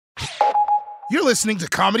You're listening to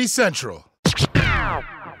Comedy Central.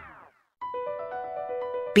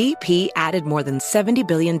 BP added more than $70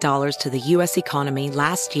 billion to the U.S. economy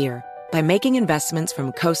last year by making investments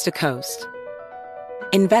from coast to coast.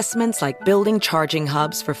 Investments like building charging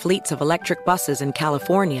hubs for fleets of electric buses in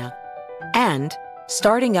California and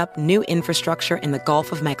starting up new infrastructure in the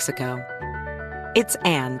Gulf of Mexico. It's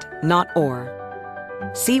and, not or.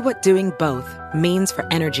 See what doing both means for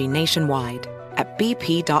energy nationwide at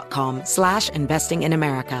bp.com/investing in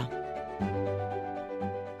America.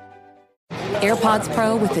 AirPods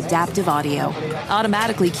Pro with adaptive audio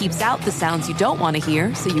automatically keeps out the sounds you don't want to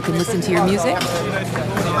hear so you can listen to your music,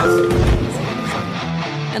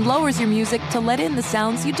 and lowers your music to let in the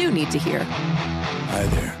sounds you do need to hear. Hi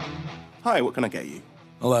there. Hi, what can I get you?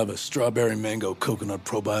 I'll have a strawberry mango coconut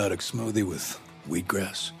probiotic smoothie with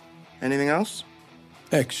wheatgrass. Anything else?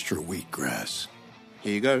 Extra wheatgrass.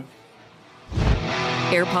 Here you go.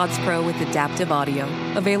 AirPods Pro with adaptive audio.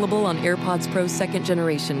 Available on AirPods Pro 2nd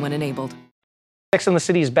generation when enabled. Sex and the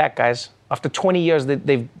City is back, guys. After 20 years,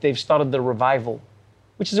 they've started the revival,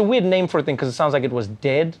 which is a weird name for a thing because it sounds like it was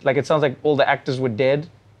dead. Like, it sounds like all the actors were dead.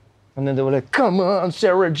 And then they were like, come on,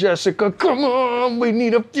 Sarah Jessica, come on, we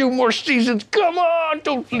need a few more seasons, come on,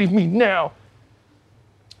 don't leave me now.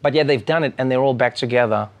 But yeah, they've done it, and they're all back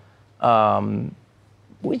together.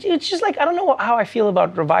 It's just like, I don't know how I feel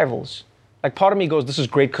about revivals. Like, part of me goes, this is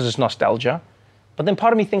great because it's nostalgia. But then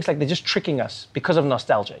part of me thinks, like, they're just tricking us because of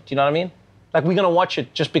nostalgia. Do you know what I mean? Like, we're going to watch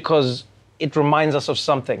it just because it reminds us of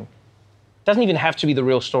something. It doesn't even have to be the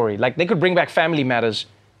real story. Like, they could bring back Family Matters,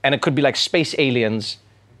 and it could be like space aliens.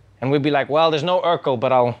 And we'd be like, well, there's no Urkel,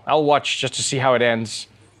 but I'll watch just to see how it ends.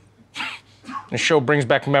 The show brings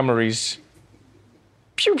back memories.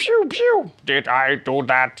 Pew, pew, pew. Did I do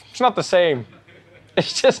that? It's not the same.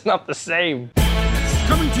 It's just not the same.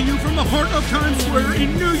 Coming to you from the heart of Times Square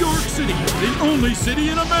in New York City, the only city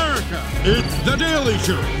in America. It's The Daily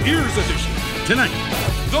Show, Ears Edition. Tonight,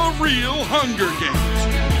 The Real Hunger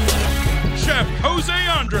Games. Chef José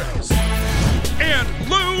Andrés and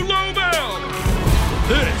Lou Llobell.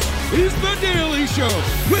 This is The Daily Show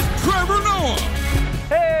with Trevor Noah.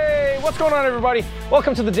 Hey, what's going on, everybody?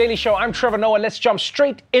 Welcome to The Daily Show. I'm Trevor Noah. Let's jump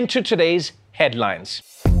straight into today's headlines.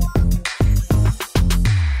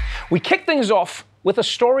 We kick things off with a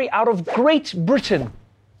story out of Great Britain,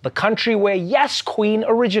 the country where Yes Queen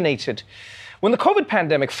originated. When the COVID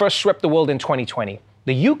pandemic first swept the world in 2020,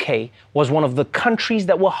 the UK was one of the countries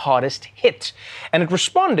that were hardest hit, and it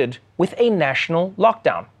responded with a national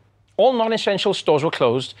lockdown. All non-essential stores were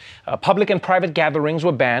closed, public and private gatherings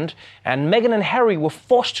were banned, and Meghan and Harry were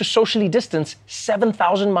forced to socially distance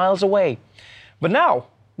 7,000 miles away. But now,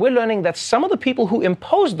 we're learning that some of the people who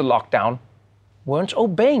imposed the lockdown weren't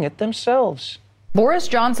obeying it themselves. Boris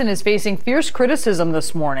Johnson is facing fierce criticism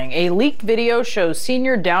this morning. A leaked video shows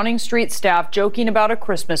senior Downing Street staff joking about a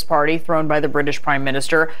Christmas party thrown by the British Prime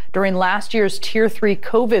Minister during last year's Tier 3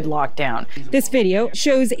 COVID lockdown. This video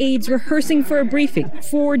shows aides rehearsing for a briefing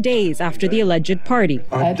 4 days after the alleged party.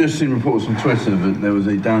 I've just seen reports on Twitter that there was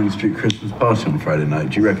a Downing Street Christmas party on Friday night.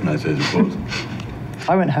 Do you recognise those reports?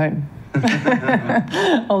 I went home.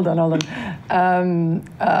 Hold on.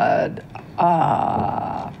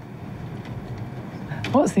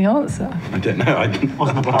 What's the answer? I don't know. It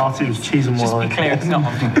wasn't a party, it was cheese and wine. Just be clear, it's not.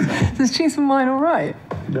 Is cheese and wine all right?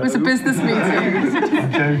 No. It was a business meeting.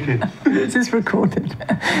 I'm joking. This is recorded.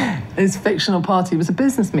 This fictional party was a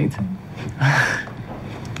business meeting.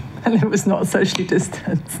 And it was not socially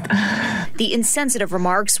distanced. The insensitive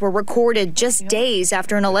remarks were recorded just days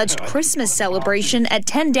after an alleged Christmas celebration at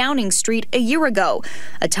 10 Downing Street a year ago,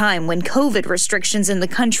 a time when COVID restrictions in the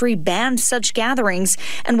country banned such gatherings,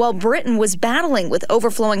 and while Britain was battling with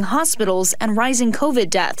overflowing hospitals and rising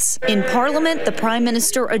COVID deaths. In Parliament, the Prime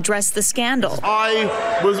Minister addressed the scandal. I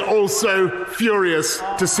was also furious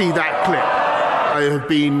to see that clip. I have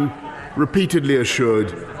been repeatedly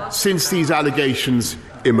assured since these allegations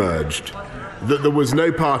emerged that there was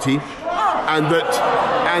no party and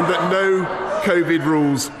that no COVID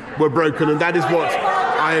rules were broken, and that is what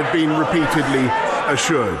I have been repeatedly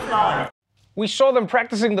assured. We saw them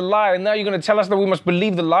practicing the lie, and now you're going to tell us that we must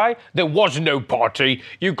believe the lie? There was no party.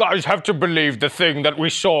 You guys have to believe the thing that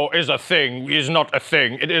we saw is a thing, is not a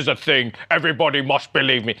thing. It is a thing. Everybody must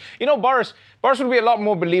believe me. You know, Boris would be a lot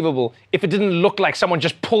more believable if it didn't look like someone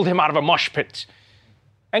just pulled him out of a mosh pit.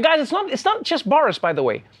 And guys, it's not just Boris, by the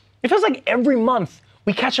way. It feels like every month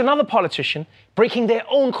we catch another politician breaking their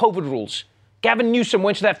own COVID rules. Gavin Newsom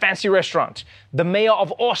went to that fancy restaurant. The mayor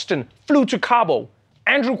of Austin flew to Cabo.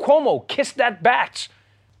 Andrew Cuomo kissed that bat.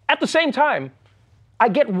 At the same time, I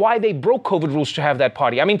get why they broke COVID rules to have that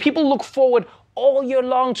party. I mean, people look forward all year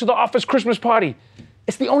long to the office Christmas party.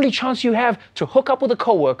 It's the only chance you have to hook up with a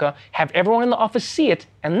coworker, have everyone in the office see it,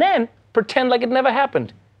 and then pretend like it never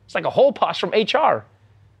happened. It's like a hall pass from HR.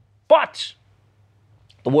 But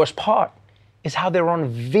the worst part is how they're on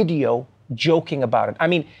video joking about it. I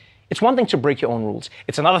mean, it's one thing to break your own rules.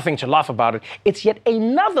 It's another thing to laugh about it. It's yet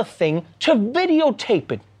another thing to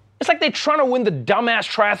videotape it. It's like they're trying to win the dumbass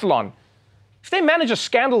triathlon. If they manage a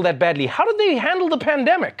scandal that badly, how did they handle the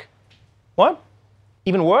pandemic? What?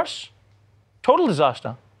 Even worse? Total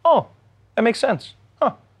disaster. Oh, that makes sense.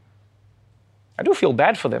 Huh. I do feel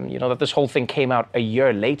bad for them, that this whole thing came out a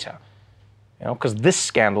year later. Because this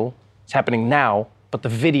scandal is happening now, but the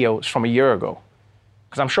video is from a year ago.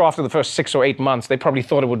 Because I'm sure after the first 6 or 8 months, they probably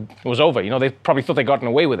thought it was over. They probably thought they'd gotten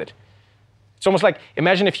away with it. It's almost like,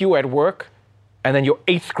 imagine if you were at work and then your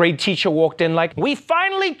 8th grade teacher walked in like, "We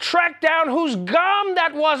finally tracked down whose gum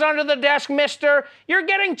that was under the desk, mister. You're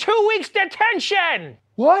getting 2 weeks detention."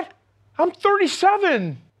 What? I'm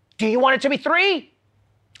 37. Do you want it to be 3?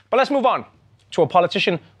 But let's move on to a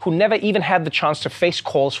politician who never even had the chance to face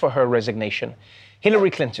calls for her resignation.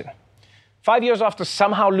 Hillary Clinton. 5 years after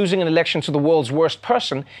somehow losing an election to the world's worst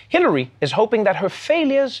person, Hillary is hoping that her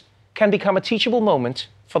failures can become a teachable moment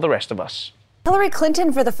for the rest of us. Hillary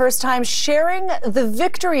Clinton, for the first time, sharing the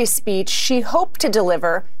victory speech she hoped to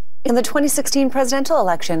deliver in the 2016 presidential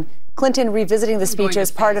election. Clinton revisiting the speech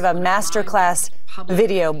as part of a masterclass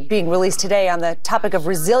video being released today on the topic of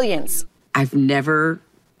resilience. I've never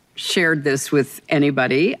shared this with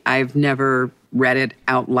anybody. I've never read it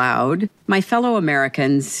out loud. My fellow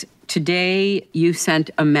Americans, today you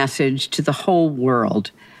sent a message to the whole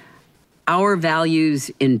world. Our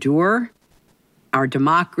values endure. Our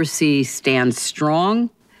democracy stands strong,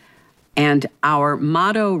 and our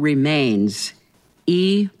motto remains,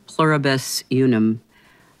 E pluribus unum,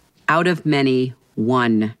 out of many,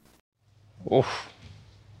 one. Oof,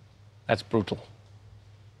 that's brutal.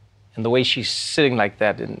 And the way she's sitting like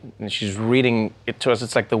that and she's reading it to us,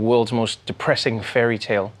 it's like the world's most depressing fairy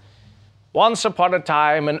tale. Once upon a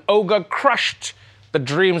time, an ogre crushed the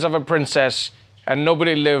dreams of a princess, and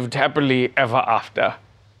nobody lived happily ever after.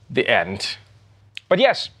 The end. But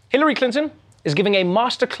yes, Hillary Clinton is giving a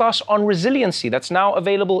masterclass on resiliency that's now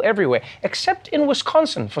available everywhere, except in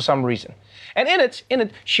Wisconsin for some reason. And in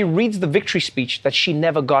it, she reads the victory speech that she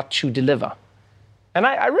never got to deliver. And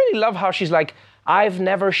I really love how she's like, "I've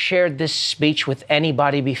never shared this speech with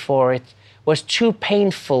anybody before. It was too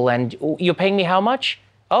painful, and you're paying me how much?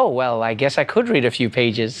 Oh, well, I guess I could read a few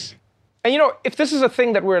pages." And if this is a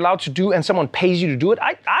thing that we're allowed to do and someone pays you to do it,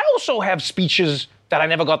 I also have speeches that I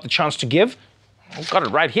never got the chance to give. I've got it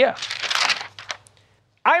right here.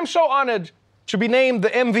 I am so honored to be named the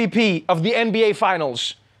MVP of the NBA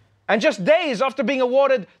Finals. And just days after being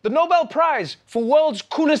awarded the Nobel Prize for world's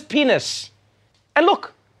coolest penis. And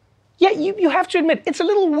look, yeah, you have to admit, it's a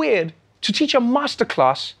little weird to teach a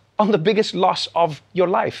masterclass on the biggest loss of your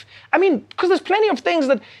life. I mean, because there's plenty of things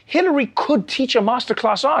that Hillary could teach a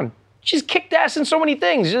masterclass on. She's kicked ass in so many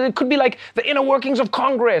things. It could be like the inner workings of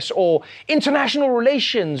Congress or international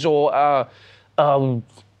relations or,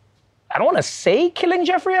 I don't want to say killing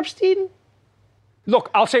Jeffrey Epstein. Look,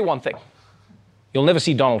 I'll say one thing. You'll never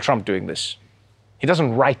see Donald Trump doing this. He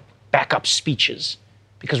doesn't write backup speeches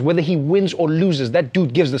because whether he wins or loses, that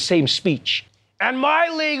dude gives the same speech. And my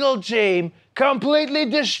legal team completely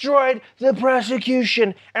destroyed the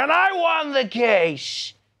prosecution, and I won the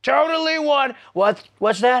case. Totally won.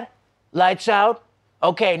 What's that? Lights out?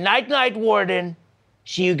 Okay, night-night, warden.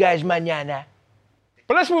 See you guys mañana.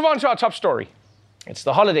 But let's move on to our top story. It's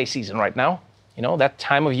the holiday season right now. That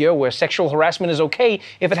time of year where sexual harassment is okay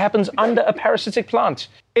if it happens under a parasitic plant.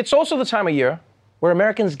 It's also the time of year where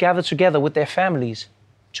Americans gather together with their families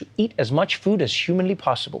to eat as much food as humanly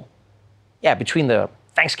possible. Yeah, between the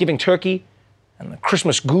Thanksgiving turkey and the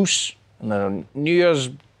Christmas goose and the New Year's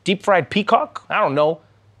deep-fried peacock, I don't know.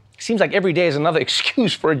 Seems like every day is another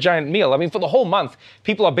excuse for a giant meal. I mean, for the whole month,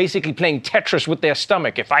 people are basically playing Tetris with their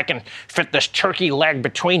stomach. If I can fit this turkey leg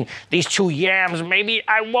between these two yams, maybe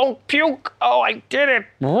I won't puke. Oh, I did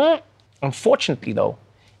it. Unfortunately, though,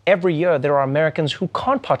 every year there are Americans who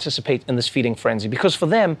can't participate in this feeding frenzy because for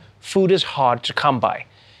them, food is hard to come by.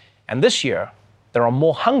 And this year, there are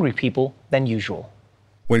more hungry people than usual.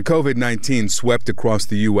 When COVID-19 swept across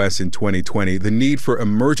the U.S. in 2020, the need for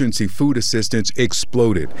emergency food assistance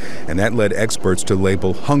exploded, and that led experts to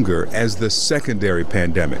label hunger as the secondary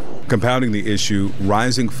pandemic. Compounding the issue,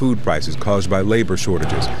 rising food prices caused by labor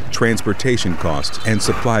shortages, transportation costs, and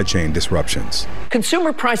supply chain disruptions.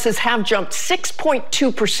 Consumer prices have jumped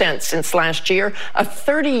 6.2% since last year, a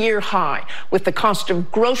 30-year high, with the cost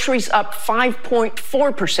of groceries up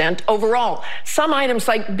 5.4% overall. Some items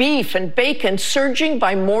like beef and bacon surging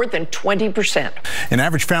by more than 20%. An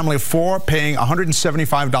average family of four paying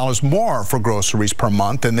 $175 more for groceries per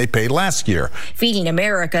month than they paid last year. Feeding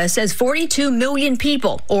America says 42 million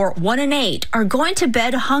people, or 1 in 8, are going to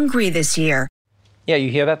bed hungry this year. Yeah,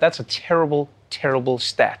 you hear that? That's a terrible, terrible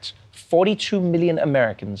stat. 42 million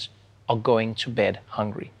Americans are going to bed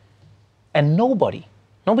hungry. And nobody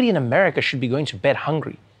in America should be going to bed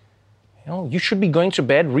hungry. You know, you should be going to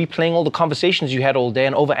bed replaying all the conversations you had all day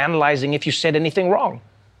and overanalyzing if you said anything wrong.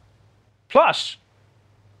 Plus,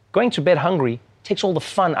 going to bed hungry takes all the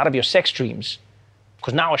fun out of your sex dreams.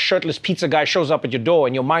 Because now a shirtless pizza guy shows up at your door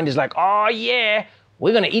and your mind is like, oh yeah,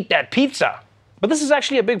 we're gonna eat that pizza. But this is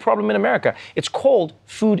actually a big problem in America. It's called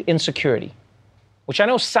food insecurity, which I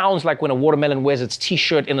know sounds like when a watermelon wears its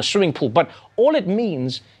t-shirt in a swimming pool, but all it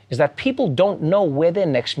means is that people don't know where their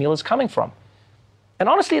next meal is coming from. And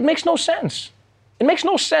honestly, it makes no sense. It makes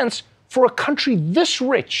no sense for a country this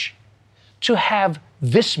rich to have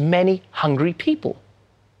this many hungry people.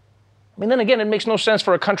 I mean, then again, it makes no sense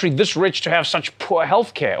for a country this rich to have such poor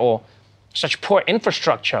healthcare or such poor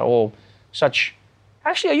infrastructure or such...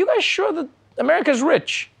 Actually, are you guys sure that America's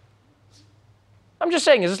rich? I'm just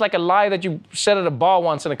saying, is this like a lie that you said at a bar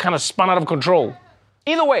once and it kind of spun out of control?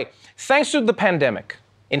 Either way, thanks to the pandemic,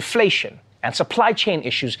 inflation, and supply chain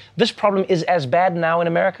issues, this problem is as bad now in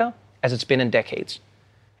America as it's been in decades.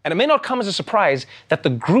 And it may not come as a surprise that the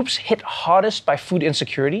groups hit hardest by food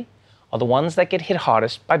insecurity are the ones that get hit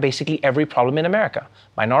hardest by basically every problem in America: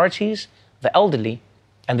 minorities, the elderly,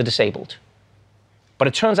 and the disabled. But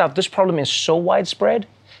it turns out this problem is so widespread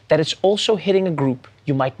that it's also hitting a group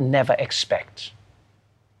you might never expect: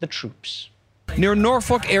 the troops. Near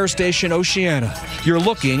Norfolk Air Station, Oceana, you're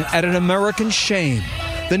looking at an American shame: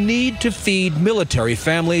 the need to feed military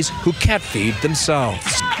families who can't feed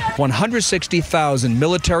themselves. 160,000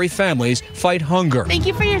 military families fight hunger. Thank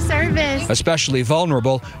you for your service. Especially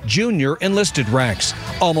vulnerable junior enlisted ranks.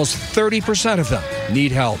 Almost 30% of them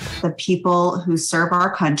need help. The people who serve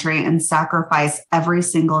our country and sacrifice every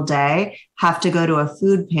single day have to go to a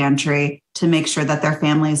food pantry to make sure that their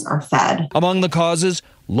families are fed. Among the causes,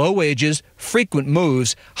 low wages, frequent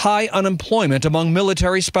moves, high unemployment among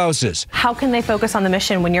military spouses. How can they focus on the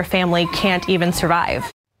mission when your family can't even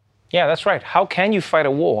survive? Yeah, that's right. How can you fight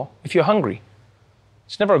a war if you're hungry?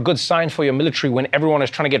 It's never a good sign for your military when everyone is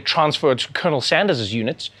trying to get transferred to Colonel Sanders'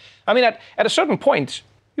 units. I mean, at a certain point,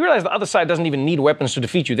 you realize the other side doesn't even need weapons to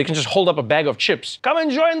defeat you. They can just hold up a bag of chips. Come and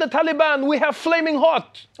join the Taliban. We have flaming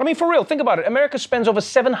hot. I mean, for real, think about it. America spends over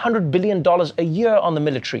 $700 billion a year on the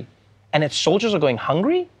military, and its soldiers are going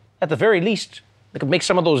hungry? At the very least, they could make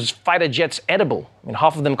some of those fighter jets edible. I mean,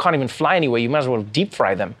 half of them can't even fly anyway. You might as well deep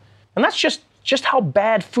fry them. And that's just how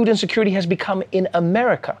bad food insecurity has become in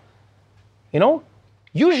America. You know,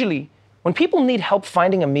 usually when people need help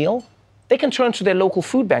finding a meal, they can turn to their local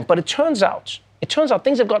food bank. But it turns out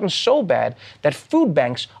things have gotten so bad that food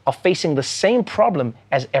banks are facing the same problem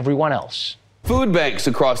as everyone else. Food banks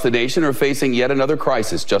across the nation are facing yet another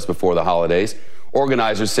crisis just before the holidays.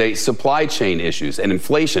 Organizers say supply chain issues and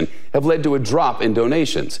inflation have led to a drop in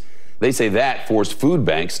donations. They say that forced food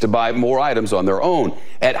banks to buy more items on their own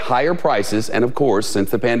at higher prices. And of course, since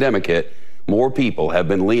the pandemic hit, more people have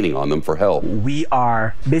been leaning on them for help. We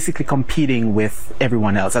are basically competing with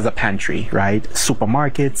everyone else as a pantry, right?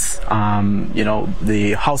 Supermarkets,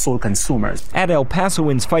 the household consumers. At El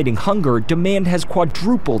Pasoans Fighting Hunger, demand has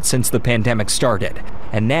quadrupled since the pandemic started.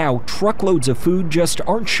 And now, truckloads of food just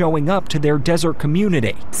aren't showing up to their desert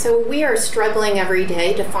community. So we are struggling every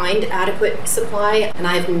day to find adequate supply, and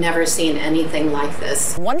I've never seen anything like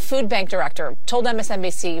this. One food bank director told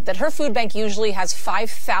MSNBC that her food bank usually has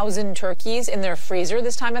 5,000 turkeys in their freezer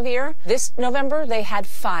this time of year. This November, they had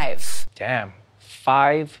 5. Damn,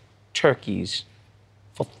 5 turkeys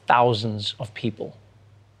for thousands of people.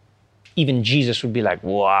 Even Jesus would be like,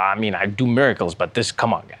 well, I mean, I do miracles, but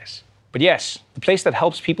come on, guys. But yes, the place that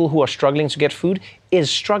helps people who are struggling to get food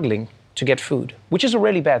is struggling to get food, which is a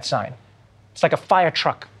really bad sign. It's like a fire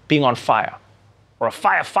truck being on fire, or a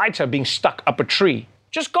firefighter being stuck up a tree.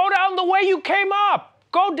 Just go down the way you came up.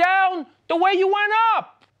 Go down the way you went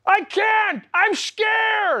up. I can't. I'm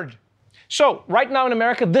scared. So right now in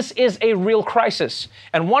America, this is a real crisis.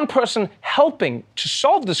 And one person helping to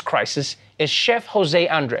solve this crisis is Chef José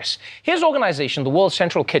Andrés. His organization, the World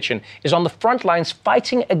Central Kitchen, is on the front lines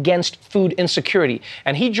fighting against food insecurity.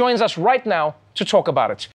 And he joins us right now to talk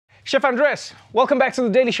about it. Chef Andrés, welcome back to The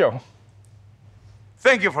Daily Show.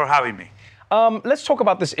 Thank you for having me. Let's talk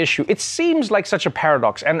about this issue. It seems like such a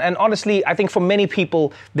paradox. And honestly, I think for many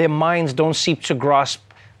people, their minds don't seem to grasp,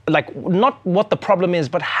 like, not what the problem is,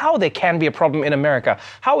 but how there can be a problem in America.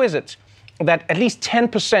 How is it that at least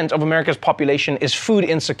 10% of America's population is food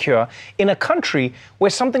insecure in a country where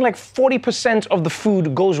something like 40% of the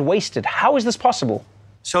food goes wasted? How is this possible?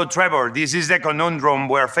 So, Trevor, this is the conundrum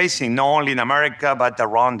we're facing, not only in America, but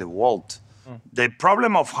around the world. The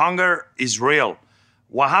problem of hunger is real.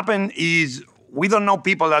 What happened is we don't know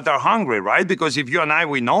people that are hungry, right? Because if you and I,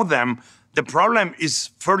 we know them, the problem is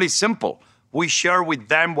fairly simple. We share with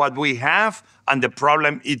them what we have, and the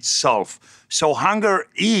problem is solved. So hunger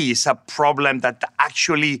is a problem that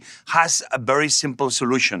actually has a very simple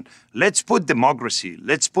solution. Let's put democracy,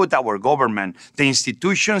 let's put our government, the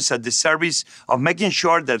institutions at the service of making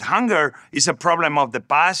sure that hunger is a problem of the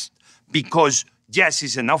past, because yes,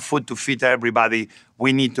 it's enough food to feed everybody.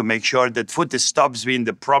 We need to make sure that food stops being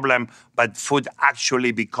the problem, but food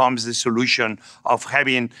actually becomes the solution of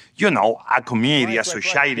having, a community, a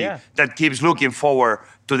society that keeps looking forward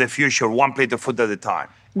to the future, one plate of food at a time.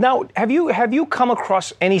 Now, have you come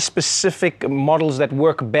across any specific models that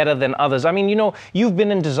work better than others? I mean, you've been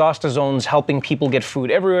in disaster zones helping people get food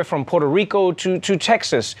everywhere from Puerto Rico to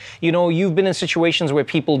Texas. You've been in situations where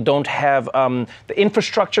people don't have the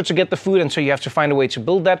infrastructure to get the food, and so you have to find a way to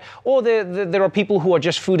build that. Or there are people who are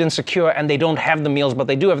just food insecure and they don't have the meals, but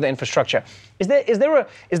they do have the infrastructure. Is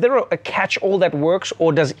there a catch-all that works,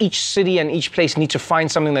 or does each city and each place need to find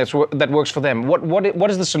something that works for them?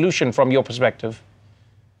 What is the solution from your perspective?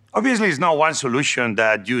 Obviously, it's not one solution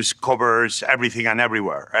that just covers everything and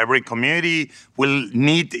everywhere. Every community will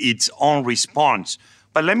need its own response.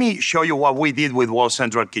 But let me show you what we did with World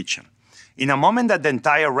Central Kitchen. In a moment that the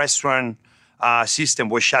entire restaurant system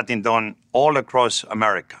was shutting down all across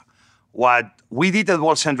America, what we did at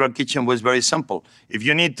World Central Kitchen was very simple. If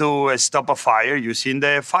you need to stop a fire, you send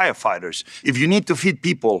the firefighters. If you need to feed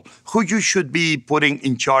people, who you should be putting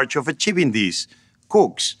in charge of achieving this?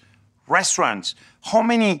 Cooks, restaurants. How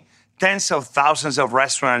many tens of thousands of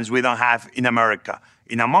restaurants we don't have in America?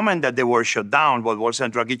 In a moment that they were shut down, what World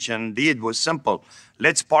Central Kitchen did was simple.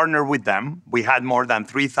 Let's partner with them. We had more than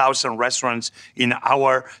 3,000 restaurants in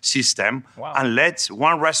our system. Wow. And let's,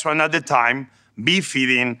 one restaurant at a time, be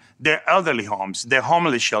feeding the elderly homes, the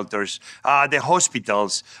homeless shelters, the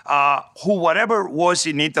hospitals, whatever was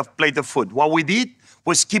in need of plate of food. What we did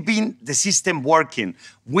was keeping the system working.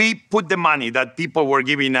 We put the money that people were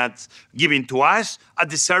giving to us at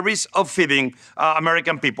the service of feeding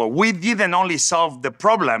American people. We didn't only solve the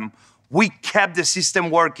problem, we kept the system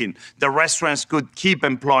working. The restaurants could keep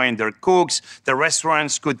employing their cooks, the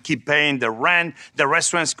restaurants could keep paying their rent, the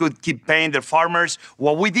restaurants could keep paying their farmers.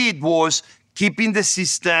 What we did was keeping the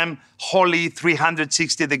system wholly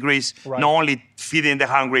 360 degrees, not only feeding the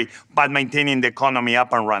hungry, but maintaining the economy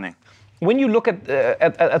up and running. When you look at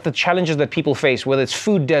the challenges that people face, whether it's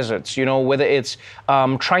food deserts, whether it's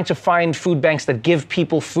trying to find food banks that give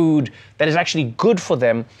people food that is actually good for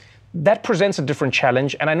them, that presents a different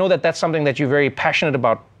challenge. And I know that that's something that you're very passionate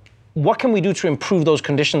about. What can we do to improve those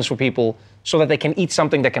conditions for people so that they can eat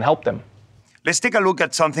something that can help them? Let's take a look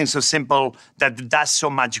at something so simple that does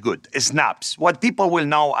so much good. SNAPs, what people will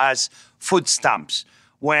know as food stamps.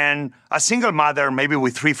 When a single mother, maybe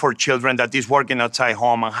with 3-4 children, that is working outside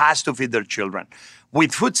home and has to feed their children,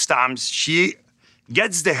 with food stamps, she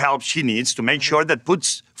gets the help she needs to make sure that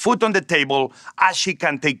puts food on the table as she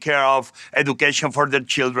can take care of education for their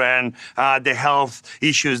children, the health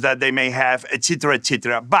issues that they may have, etc.,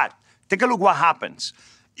 etc. But take a look what happens.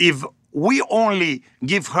 If we only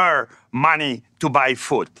give her money to buy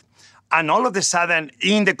food, and all of a sudden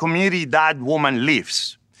in the community that woman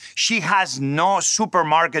lives, she has no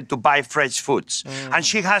supermarket to buy fresh foods. And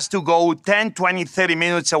she has to go 10, 20, 30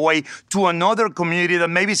 minutes away to another community that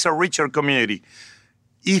maybe is a richer community.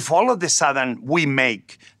 If all of a sudden we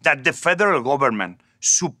make that the federal government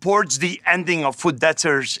supports the ending of food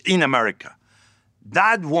deserts in America,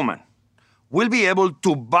 that woman will be able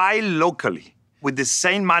to buy locally with the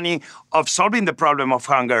same money of solving the problem of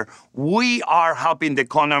hunger. We are helping the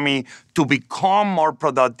economy to become more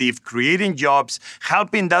productive, creating jobs,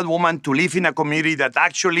 helping that woman to live in a community that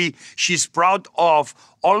actually she's proud of.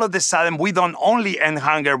 All of a sudden, we don't only end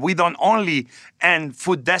hunger, we don't only end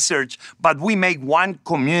food deserts, but we make one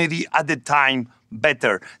community at a time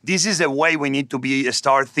better. This is a way we need to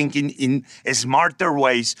start thinking in smarter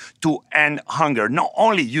ways to end hunger. Not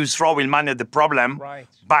only use throwing money at the problem,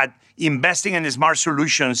 but investing in smart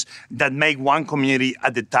solutions that make one community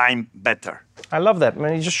at a time better. I love that. I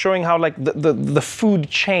mean, you're just showing how the food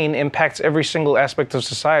chain impacts every single aspect of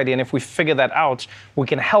society. And if we figure that out, we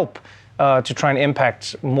can help to try and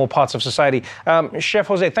impact more parts of society. Chef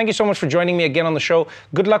Jose, thank you so much for joining me again on the show.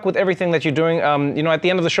 Good luck with everything that you're doing. At the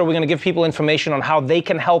end of the show, we're going to give people information on how they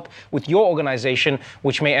can help with your organization,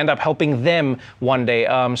 which may end up helping them one day.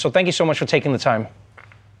 So thank you so much for taking the time.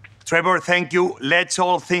 Trevor, thank you. Let's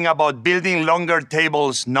all think about building longer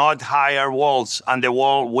tables, not higher walls, and the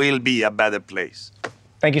world will be a better place.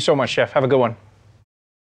 Thank you so much, Chef. Have a good one.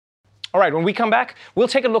 All right, when we come back, we'll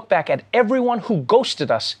take a look back at everyone who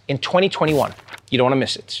ghosted us in 2021. You don't want to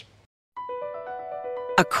miss it.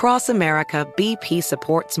 Across America, BP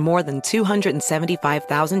supports more than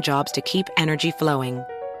 275,000 jobs to keep energy flowing.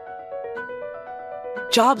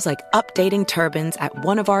 Jobs like updating turbines at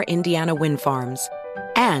one of our Indiana wind farms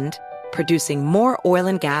and producing more oil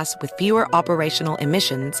and gas with fewer operational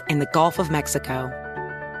emissions in the Gulf of Mexico.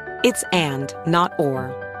 It's and, not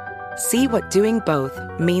or. See what doing both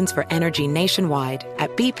means for energy nationwide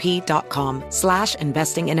at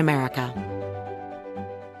bp.com/investing in America.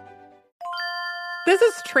 This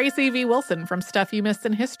is Tracy V. Wilson from Stuff You Missed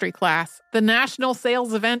in History class. The national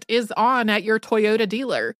sales event is on at your Toyota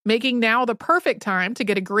dealer, making now the perfect time to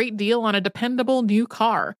get a great deal on a dependable new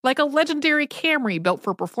car. Like a legendary Camry built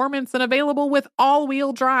for performance and available with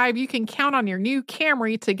all-wheel drive, you can count on your new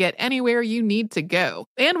Camry to get anywhere you need to go.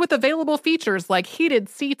 And with available features like heated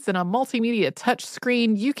seats and a multimedia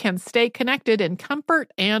touchscreen, you can stay connected in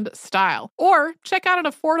comfort and style. Or check out an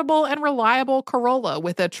affordable and reliable Corolla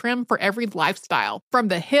with a trim for every lifestyle. From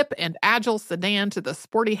the hip and agile sedan to the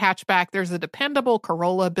sporty hatchback, there's a dependable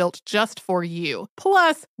Corolla built just for you.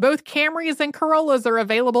 Plus, both Camrys and Corollas are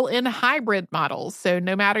available in hybrid models, so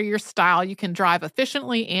no matter your style, you can drive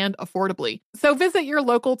efficiently and affordably. So visit your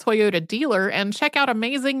local Toyota dealer and check out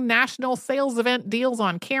amazing national sales event deals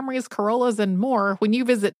on Camrys, Corollas, and more when you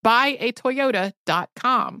visit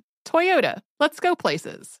buyatoyota.com. Toyota, let's go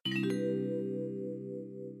places.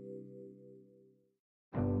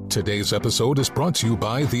 Today's episode is brought to you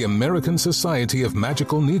by the American Society of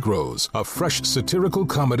Magical Negroes, a fresh satirical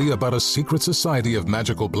comedy about a secret society of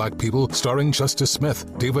magical black people starring Justice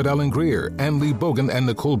Smith, David Allen Greer, Ann Lee Bogan, and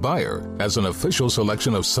Nicole Byer. As an official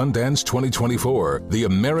selection of Sundance 2024, the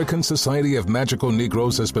American Society of Magical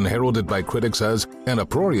Negroes has been heralded by critics as an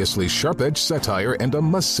uproariously sharp-edged satire and a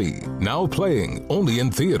must-see. Now playing only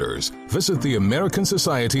in theaters. Visit the American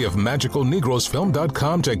Society of Magical Negroes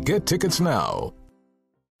film.com to get tickets now.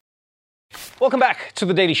 Welcome back to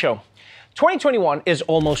The Daily Show. 2021 is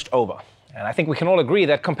almost over, and I think we can all agree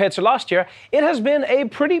that compared to last year, it has been a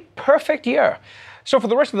pretty perfect year. So for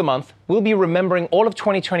the rest of the month, we'll be remembering all of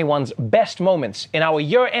 2021's best moments in our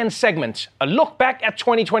year-end segment, a look back at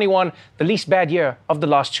 2021, the least bad year of the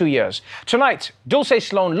last 2 years. Tonight, Dulce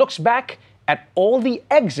Sloan looks back at all the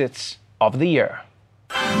exits of the year.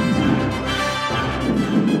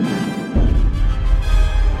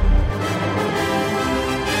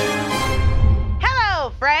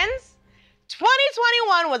 Friends,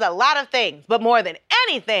 2021 was a lot of things, but more than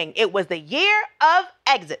anything, it was the year of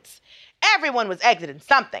exits. Everyone was exiting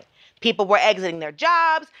something. People were exiting their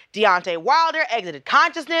jobs. Deontay Wilder exited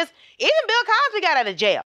consciousness. Even Bill Cosby got out of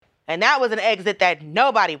jail. And that was an exit that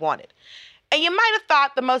nobody wanted. And you might have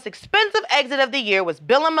thought the most expensive exit of the year was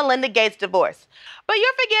Bill and Melinda Gates' divorce. But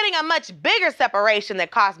you're forgetting a much bigger separation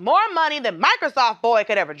that cost more money than Microsoft Boy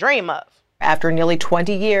could ever dream of. After nearly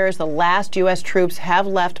 20 years, the last U.S. troops have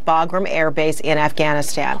left Bagram Air Base in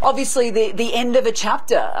Afghanistan. Obviously, the end of a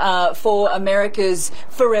chapter for America's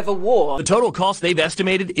forever war. The total cost they've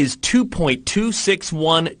estimated is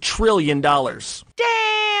 $2.261 trillion.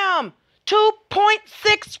 Damn!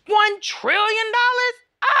 $2.61 trillion?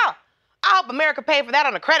 Oh, I hope America paid for that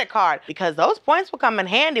on a credit card, because those points will come in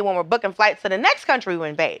handy when we're booking flights to the next country we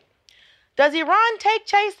invade. Does Iran take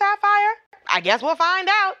Chase Sapphire? I guess we'll find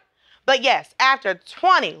out. But yes, after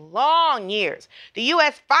 20 long years, the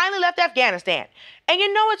U.S. finally left Afghanistan. And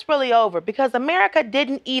you know it's really over because America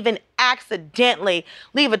didn't even accidentally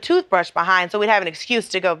leave a toothbrush behind so we'd have an excuse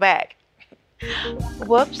to go back.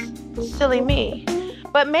 Whoops, silly me.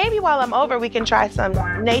 But maybe while I'm over, we can try some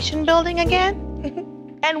nation building again.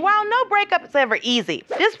 And while no breakup is ever easy,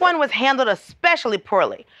 this one was handled especially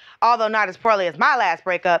poorly. Although not as poorly as my last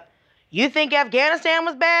breakup. You think Afghanistan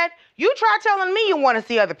was bad? You try telling me you want to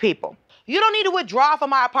see other people. You don't need to withdraw from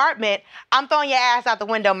my apartment. I'm throwing your ass out the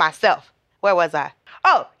window myself. Where was I?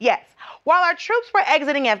 Oh, yes. While our troops were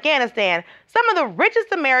exiting Afghanistan, some of the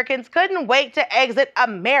richest Americans couldn't wait to exit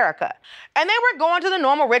America. And they were going to the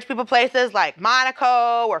normal rich people places like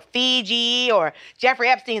Monaco or Fiji or Jeffrey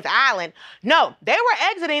Epstein's island. No, they were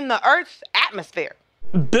exiting the Earth's atmosphere.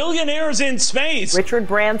 billionaires in space. Richard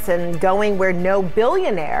Branson going where no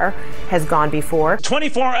billionaire has gone before.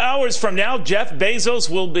 24 hours from now, Jeff Bezos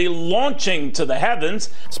will be launching to the heavens.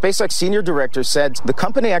 SpaceX senior director said the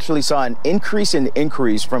company actually saw an increase in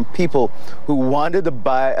inquiries from people who wanted to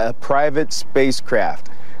buy a private spacecraft.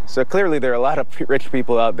 So clearly there are a lot of rich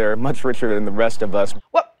people out there, much richer than the rest of us.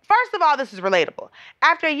 Well, first of all, this is relatable.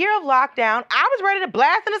 After a year of lockdown, I was ready to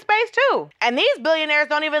blast into space too. And these billionaires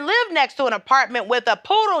don't even live next to an apartment with a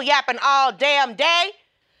poodle yapping all damn day.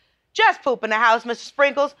 Just poop in the house, Mr.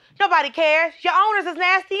 Sprinkles. Nobody cares. Your owners is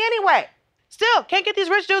nasty anyway. Still, can't get these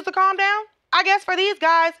rich dudes to calm down? I guess for these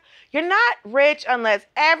guys, you're not rich unless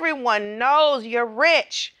everyone knows you're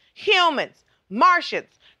rich. Humans, Martians,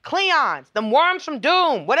 Cleons, them worms from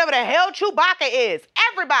Doom, whatever the hell Chewbacca is.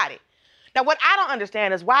 Everybody. Now, what I don't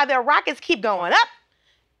understand is why their rockets keep going up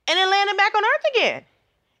and then landing back on Earth again.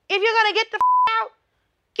 If you're gonna get the out,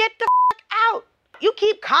 get the out. You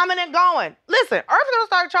keep coming and going. Listen, Earth's gonna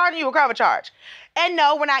start charging you a cover charge. And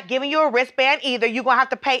no, we're not giving you a wristband either. You're gonna have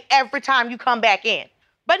to pay every time you come back in.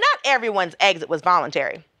 But not everyone's exit was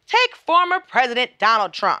voluntary. Take former President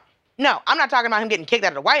Donald Trump. No, I'm not talking about him getting kicked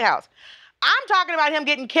out of the White House. I'm talking about him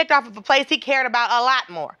getting kicked off of a place he cared about a lot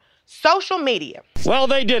more. Social media. Well,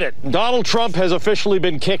 they did it. Donald Trump has officially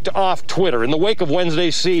been kicked off Twitter. In the wake of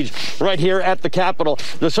Wednesday's siege right here at the Capitol,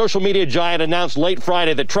 the social media giant announced late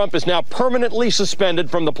Friday that Trump is now permanently suspended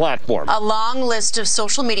from the platform. A long list of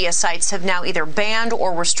social media sites have now either banned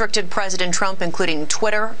or restricted President Trump, including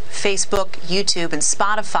Twitter, Facebook, YouTube, and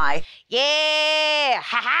Spotify. Yeah,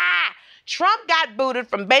 ha-ha! Trump got booted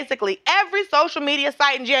from basically every social media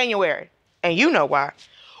site in January. And you know why.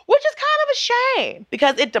 Which is kind of a shame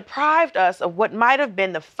because it deprived us of what might have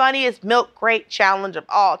been the funniest milk crate challenge of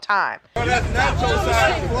all time. Oh, that's nacho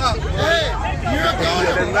size. Hey, you're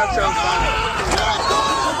going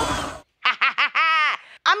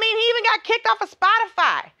I mean, he even got kicked off of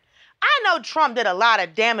Spotify. I know Trump did a lot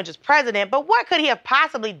of damage as president, but what could he have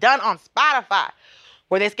possibly done on Spotify?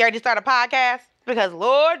 Were they scared to start a podcast? Because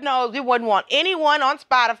Lord knows we wouldn't want anyone on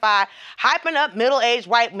Spotify hyping up middle-aged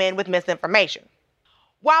white men with misinformation.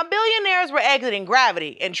 While billionaires were exiting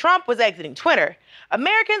gravity and Trump was exiting Twitter,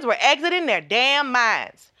 Americans were exiting their damn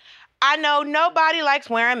minds. I know nobody likes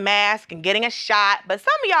wearing masks and getting a shot, but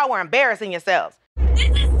some of y'all were embarrassing yourselves. This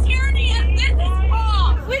is tyranny and this is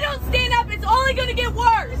wrong. If we don't stand up, it's only going to get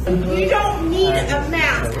worse. You don't need a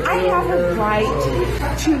mask. I have a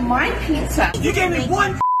right to my pizza. You gave me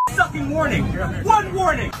one fucking warning. One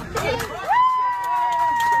warning.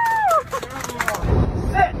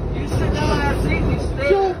 You sit down on our seat and you stay.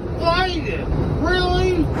 Don't fight it.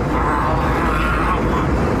 Really?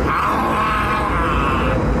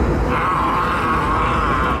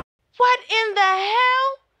 What in the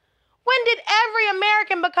hell? When did every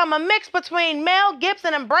American become a mix between Mel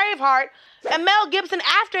Gibson and Braveheart and Mel Gibson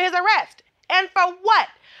after his arrest? And for what?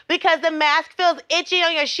 Because the mask feels itchy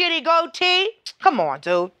on your shitty goatee? Come on,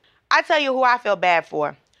 dude. I tell you who I feel bad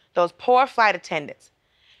for. Those poor flight attendants.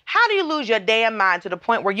 How do you lose your damn mind to the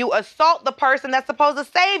point where you assault the person that's supposed to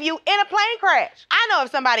save you in a plane crash? I know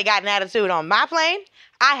if somebody got an attitude on my plane,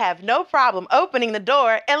 I have no problem opening the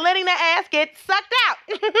door and letting their ass get sucked out.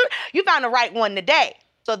 You found the right one today.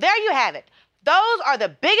 So there you have it. Those are the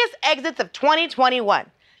biggest exits of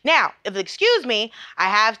 2021. Now, if you'll excuse me, I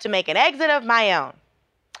have to make an exit of my own.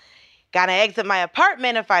 Gotta exit my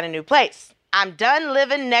apartment and find a new place. I'm done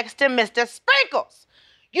living next to Mr. Sprinkles.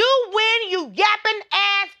 You win, you yapping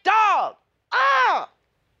ass dog. Oh.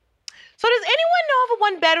 So does anyone know of a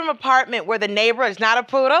one-bedroom apartment where the neighbor is not a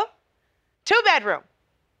poodle? 2-bedroom.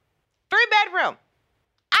 3-bedroom.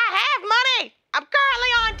 I have money. I'm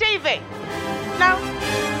currently on TV. No.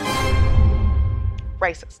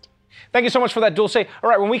 Racist. Thank you so much for that, Dulce. All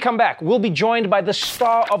right, when we come back, we'll be joined by the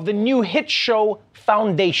star of the new hit show,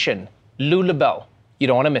 Foundation, Llobell. You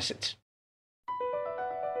don't want to miss it.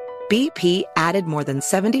 BP added more than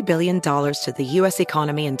 $70 billion to the U.S.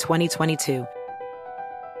 economy in 2022.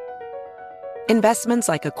 Investments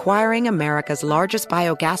like acquiring America's largest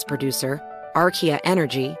biogas producer, Archaea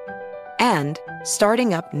Energy, and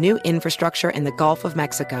starting up new infrastructure in the Gulf of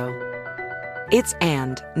Mexico. It's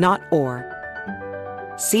and, not or.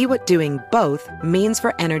 See what doing both means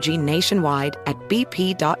for energy nationwide at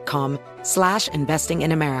bp.com/investing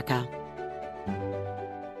in America.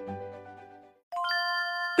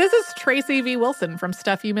 This is Tracy V. Wilson from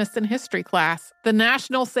Stuff You Missed in History Class. The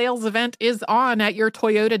national sales event is on at your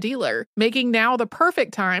Toyota dealer, making now the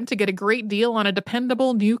perfect time to get a great deal on a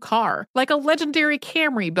dependable new car. Like a legendary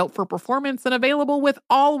Camry built for performance and available with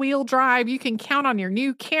all-wheel drive, you can count on your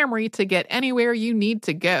new Camry to get anywhere you need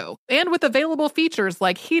to go. And with available features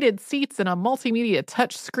like heated seats and a multimedia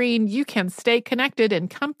touchscreen, you can stay connected in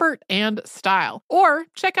comfort and style. Or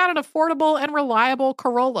check out an affordable and reliable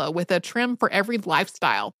Corolla with a trim for every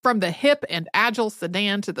lifestyle. From the hip and agile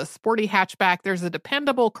sedan to the sporty hatchback, there's a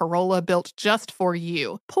dependable Corolla built just for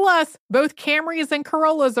you. Plus, both Camrys and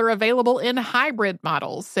Corollas are available in hybrid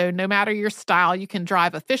models, so no matter your style, you can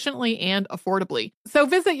drive efficiently and affordably. So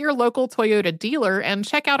visit your local Toyota dealer and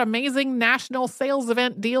check out amazing national sales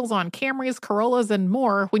event deals on Camrys, Corollas, and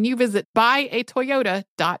more when you visit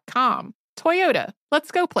buyatoyota.com. Toyota,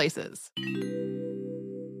 let's go places.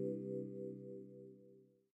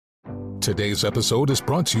 Today's episode is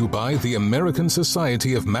brought to you by the American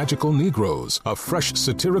Society of Magical Negroes, a fresh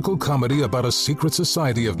satirical comedy about a secret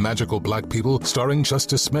society of magical black people starring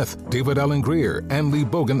Justice Smith, David Allen Greer, Ann Lee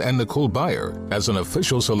Bogan, and Nicole Byer. As an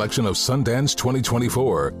official selection of Sundance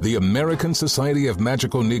 2024, the American Society of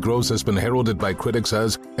Magical Negroes has been heralded by critics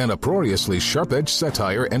as an uproariously sharp-edged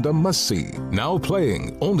satire and a must-see. Now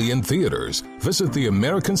playing only in theaters. Visit the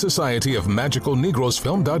American Society of Magical Negroes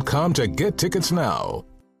Film.com to get tickets now.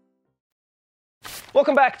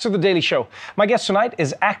 Welcome back to The Daily Show. My guest tonight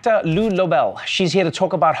is actor Llobell. She's here to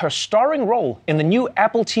talk about her starring role in the new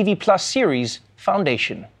Apple TV Plus series,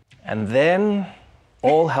 Foundation. And then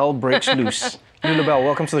all hell breaks loose. Llobell,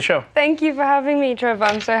 welcome to the show. Thank you for having me, Trevor.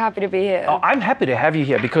 I'm so happy to be here. Oh, I'm happy to have you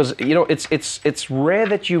here because, you know, it's rare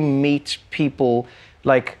that you meet people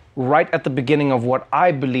like right at the beginning of what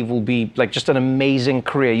I believe will be like just an amazing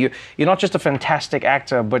career. You're not just a fantastic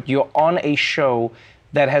actor, but you're on a show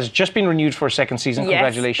that has just been renewed for a second season. Yes,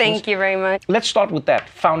 congratulations. Thank you very much. Let's start with that.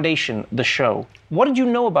 Foundation, the show. What did you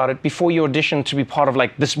know about it before you auditioned to be part of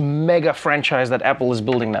like this mega franchise that Apple is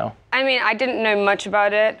building now? I mean, I didn't know much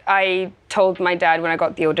about it. I told my dad when I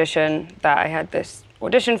got the audition that I had this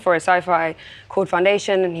audition for a sci-fi called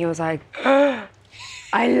Foundation, and he was like,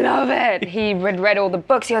 I love it. He read all the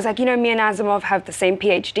books. He was like, you know, me and Asimov have the same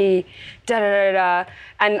PhD, da-da-da-da.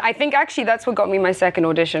 And I think actually that's what got me my second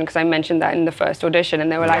audition, because I mentioned that in the first audition,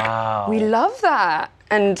 and they were like, we love that.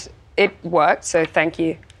 And it worked, so thank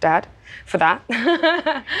you, Dad, for that.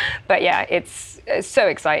 But yeah, it's so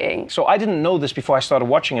exciting. So I didn't know this before I started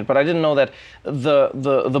watching it, but I didn't know that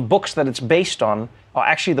the books that it's based on are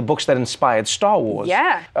actually the books that inspired Star Wars.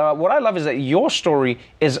 Yeah. What I love is that your story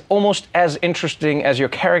is almost as interesting as your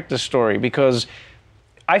character's story, because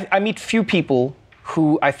I meet few people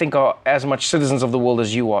who I think are as much citizens of the world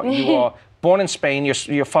as you are. You are born in Spain,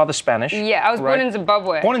 your father's Spanish. Yeah, I was born in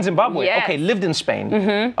Zimbabwe. Born in Zimbabwe, yes. Okay, lived in Spain.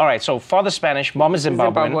 Mm-hmm. All right, so father's Spanish, mom is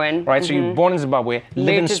Zimbabwean. Right, so you're born in Zimbabwe,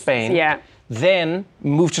 live in Spain. Yeah. Then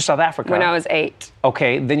moved to South Africa. When I was 8.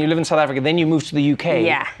 Okay, then you live in South Africa, then you moved to the UK.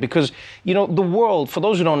 Yeah. Because, you know, the world, for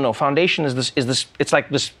those who don't know, Foundation is this, it's like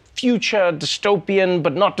this future dystopian,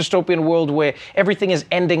 but not dystopian world where everything is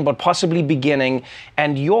ending, but possibly beginning.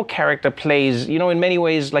 And your character plays, you know, in many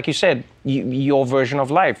ways, like you said, your version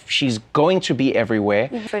of life. She's going to be everywhere.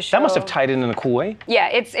 For sure. That must have tied in a cool way. Yeah,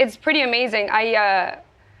 it's pretty amazing. I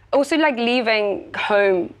also like leaving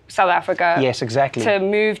home, South Africa. Yes, exactly. To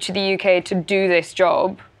move to the UK to do this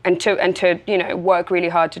job and to you know, work really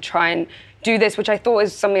hard to try and do this, which I thought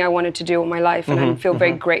was something I wanted to do all my life, and I feel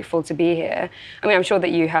very grateful to be here. I mean, I'm sure that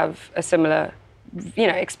you have a similar, you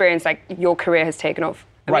know, experience, like your career has taken off.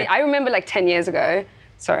 I mean, I remember like 10 years ago,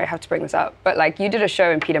 sorry, I have to bring this up, but like you did a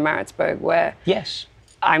show in Pietermaritzburg where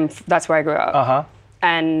that's where I grew up.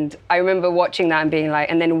 And I remember watching that and being like,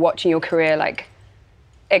 and then watching your career like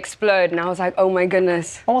explode, and I was like, oh my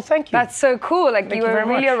goodness. Oh, thank you. That's so cool. Like Thank you you were very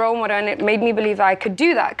really much. a role model, and it made me believe that I could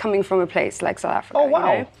do that coming from a place like South Africa. Oh,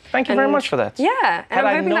 wow. You know? Thank you very much for that. Yeah. Had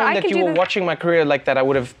I known that you were watching my career like that, I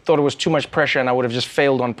would have thought it was too much pressure, and I would have just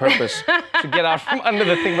failed on purpose to get out from under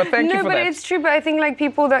the thing. But thank you for that. No, but it's true. But I think like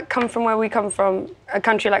people that come from where we come from, a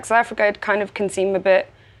country like South Africa, it kind of can seem a bit,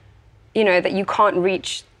 you know, that you can't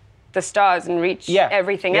reach the stars and reach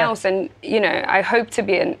everything else. And, you know, I hope to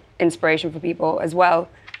be an inspiration for people as well.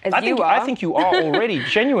 I think you are already,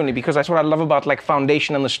 genuinely, because that's what I love about like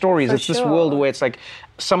Foundation and the stories. It's this world where it's like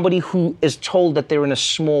somebody who is told that they're in a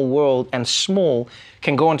small world, and small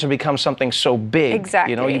can go on to become something so big.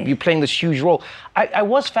 Exactly. You know, you're playing this huge role. I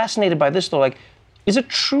was fascinated by this though. Like, is it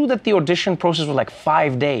true that the audition process was like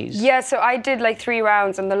 5 days? Yeah, so I did like 3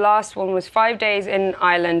 rounds, and the last one was 5 days in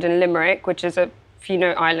Ireland, in Limerick, which is if you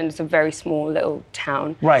know Ireland, is a very small little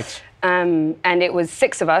town. Right. And it was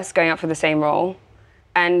 6 of us going up for the same role.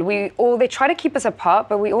 And they try to keep us apart,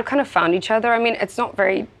 but we all kind of found each other. I mean, it's not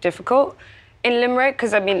very difficult in Limerick,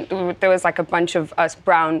 because, I mean, there was like a bunch of us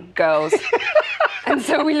brown girls. And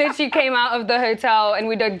so we literally came out of the hotel and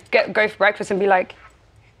we'd go for breakfast and be like,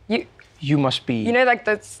 You must be... You know, like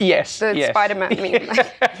the Spider-Man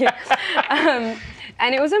meme.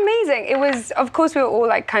 And it was amazing. It was, of course, we were all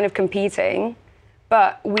like kind of competing,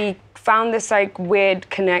 but we found this like weird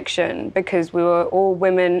connection because we were all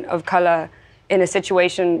women of color in a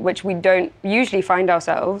situation which we don't usually find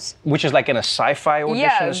ourselves. Which is like in a sci-fi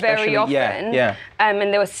audition, especially? Very often. Yeah. And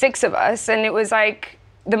there were 6 of us, and it was like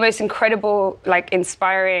the most incredible, like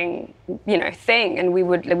inspiring, thing. And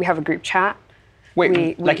we have a group chat.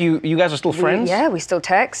 Wait, you guys are still friends? Yeah, we still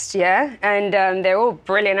text, yeah. And they're all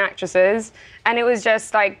brilliant actresses. And it was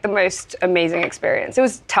just like the most amazing experience. It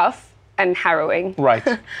was tough and harrowing. Right.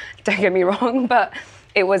 Don't get me wrong, but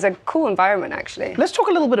it was a cool environment, actually. Let's talk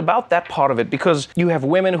a little bit about that part of it, because you have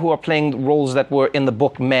women who are playing roles that were in the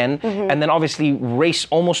book men, and then obviously race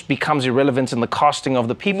almost becomes irrelevant in the casting of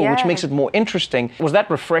the people, which makes it more interesting. Was that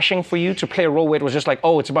refreshing for you to play a role where it was just like,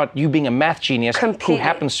 oh, it's about you being a math genius who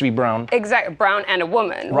happens to be brown? Exactly, brown and a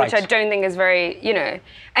woman, which I don't think is very,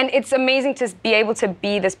 And it's amazing to be able to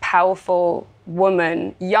be this powerful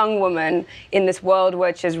woman, young woman, in this world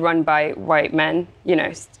which is run by white men,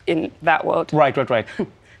 in that world. Right.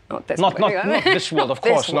 Not this not this world, of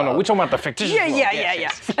course. No, we're talking about the fictitious world. Yeah.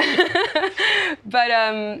 But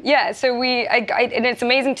so and it's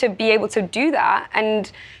amazing to be able to do that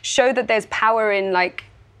and show that there's power in like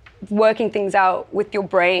working things out with your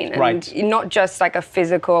brain, and not just like a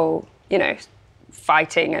physical,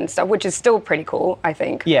 fighting and stuff, which is still pretty cool, I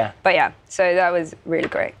think. Yeah. But yeah, so that was really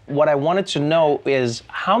great. What I wanted to know is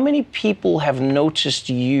how many people have noticed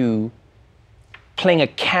you playing a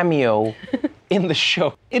cameo in the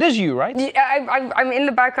show? It is you, right? Yeah, I'm in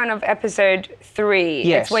the background of episode 3.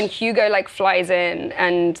 Yes. It's when Hugo like flies in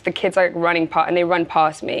and the kids are running and they run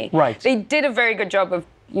past me. Right. They did a very good job of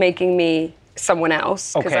making me someone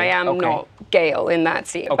else, because I am not Gail in that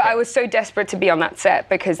scene. But I was so desperate to be on that set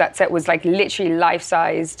because that set was like literally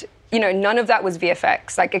life-sized. None of that was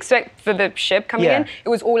VFX. Like, except for the ship coming in, it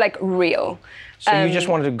was all like real. So you just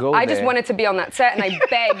wanted to go I just wanted to be on that set, and I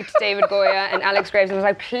begged David Goyer and Alex Graves, and I was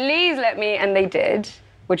like, please let me, and they did,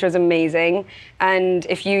 which was amazing. And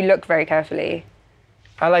if you look very carefully,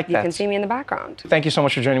 I like that. You can see me in the background. Thank you so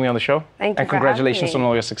much for joining me on the show. Thank you. And congratulations on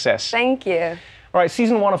all your success. Thank you. All right,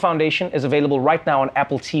 Season 1 of Foundation is available right now on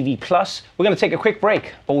Apple TV+. We're going to take a quick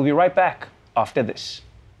break, but we'll be right back after this.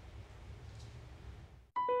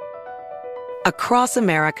 Across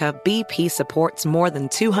America, BP supports more than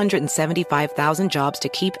 275,000 jobs to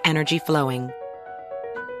keep energy flowing.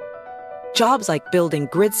 Jobs like building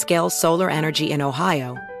grid-scale solar energy in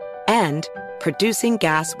Ohio and producing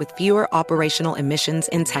gas with fewer operational emissions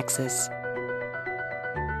in Texas.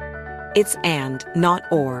 It's and, not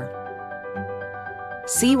or.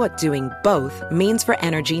 See what doing both means for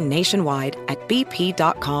energy nationwide at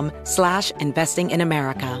bp.com/investing in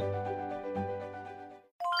America.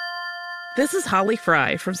 This is Holly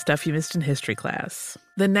Fry from Stuff You Missed in History Class.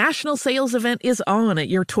 The national sales event is on at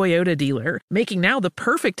your Toyota dealer, making now the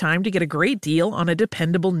perfect time to get a great deal on a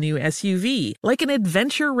dependable new SUV, like an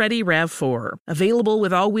adventure-ready RAV4. Available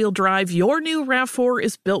with all-wheel drive, your new RAV4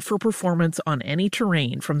 is built for performance on any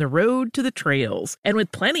terrain, from the road to the trails. And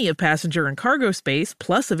with plenty of passenger and cargo space,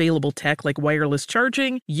 plus available tech like wireless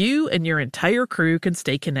charging, you and your entire crew can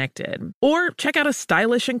stay connected. Or check out a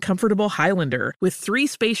stylish and comfortable Highlander with 3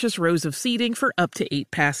 spacious rows of seating for up to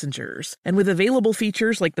 8 passengers. And with available features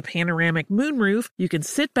like the panoramic moonroof, you can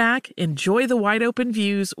sit back, enjoy the wide open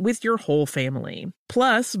views with your whole family.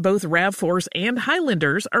 Plus, both RAV4s and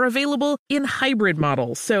Highlanders are available in hybrid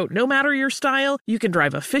models, so no matter your style, you can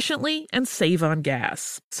drive efficiently and save on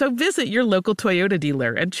gas. So visit your local Toyota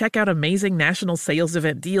dealer and check out amazing national sales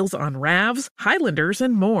event deals on RAVs, Highlanders,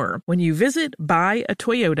 and more when you visit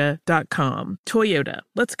buyatoyota.com. Toyota,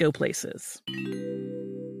 let's go places.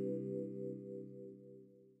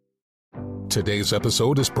 Today's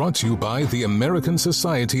episode is brought to you by the American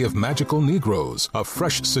Society of Magical Negroes, a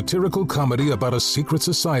fresh satirical comedy about a secret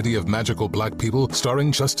society of magical black people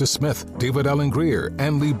starring Justice Smith, David Allen Greer,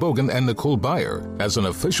 Ann Lee Bogan, and Nicole Byer. As an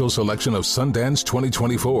official selection of Sundance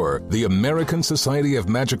 2024, the American Society of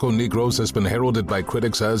Magical Negroes has been heralded by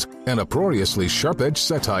critics as an uproariously sharp-edged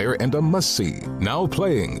satire and a must-see. Now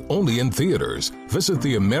playing only in theaters. Visit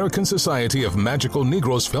the American Society of Magical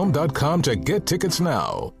Negroes film.com to get tickets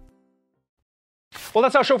now. Well,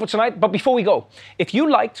 that's our show for tonight, but before we go, if you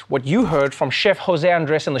liked what you heard from Chef José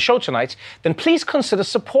Andrés in the show tonight, then please consider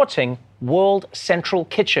supporting World Central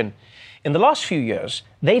Kitchen. In the last few years,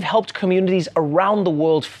 they've helped communities around the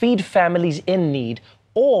world feed families in need,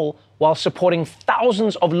 all while supporting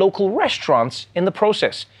thousands of local restaurants in the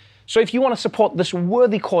process. So if you want to support this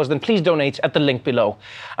worthy cause, then please donate at the link below.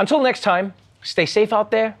 Until next time, stay safe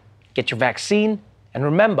out there, get your vaccine, and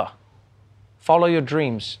remember, follow your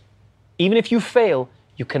dreams. Even if you fail,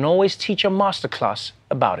 you can always teach a masterclass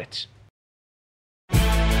about it.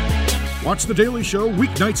 Watch The Daily Show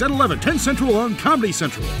weeknights at 11, 10 Central on Comedy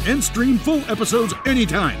Central. And stream full episodes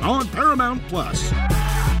anytime on Paramount+.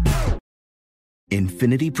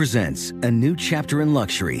 Infiniti presents a new chapter in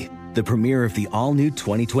luxury. The premiere of the all-new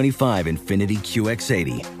 2025 Infiniti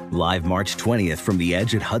QX80. Live March 20th from the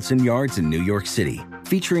Edge at Hudson Yards in New York City.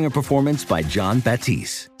 Featuring a performance by John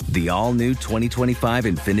Batiste. The all-new 2025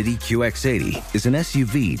 Infiniti QX80 is an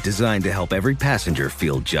SUV designed to help every passenger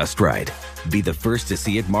feel just right. Be the first to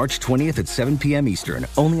see it March 20th at 7 p.m. Eastern,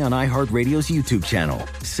 only on iHeartRadio's YouTube channel.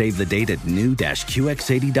 Save the date at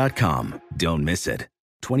new-QX80.com. Don't miss it.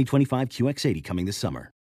 2025 QX80 coming this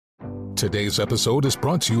summer. Today's episode is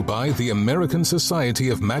brought to you by the American Society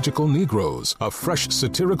of Magical Negroes, a fresh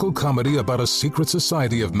satirical comedy about a secret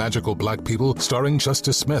society of magical black people starring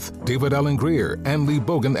Justice Smith, David Allen Greer, Ann Lee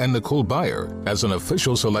Bogan, and Nicole Byer. As an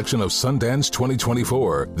official selection of Sundance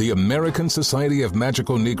 2024, the American Society of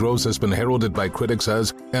Magical Negroes has been heralded by critics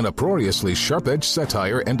as an uproariously sharp-edged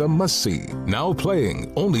satire and a must-see. Now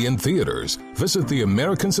playing only in theaters. Visit the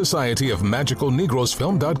American Society of Magical Negroes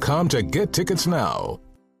Film.com to get tickets now.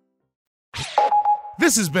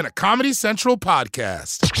 This has been a Comedy Central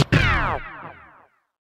podcast.